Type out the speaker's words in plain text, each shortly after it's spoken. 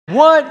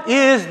What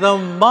is the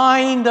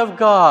mind of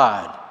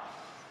God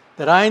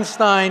that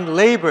Einstein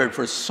labored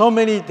for so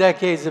many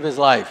decades of his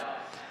life?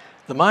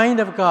 The mind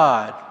of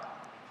God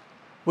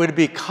would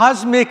be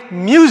cosmic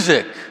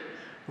music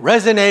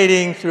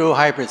resonating through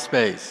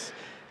hyperspace.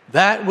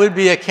 That would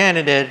be a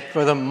candidate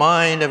for the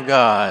mind of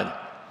God.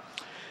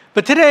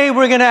 But today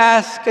we're going to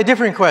ask a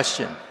different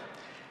question,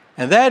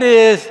 and that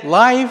is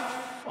life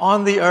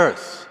on the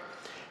earth.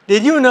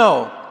 Did you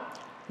know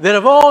that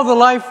of all the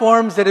life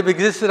forms that have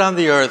existed on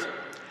the earth,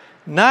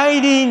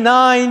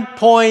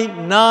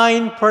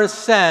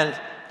 99.9%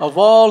 of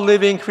all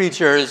living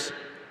creatures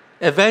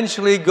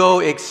eventually go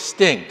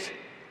extinct?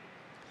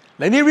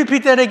 Let me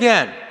repeat that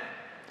again.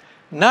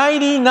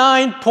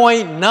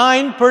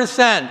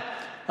 99.9%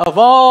 of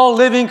all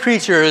living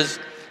creatures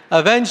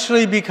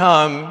eventually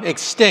become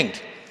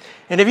extinct.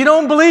 And if you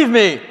don't believe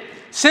me,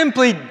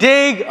 simply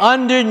dig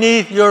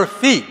underneath your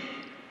feet.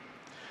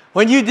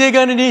 When you dig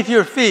underneath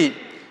your feet,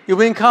 you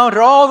will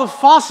encounter all the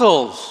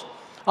fossils,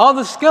 all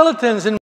the skeletons and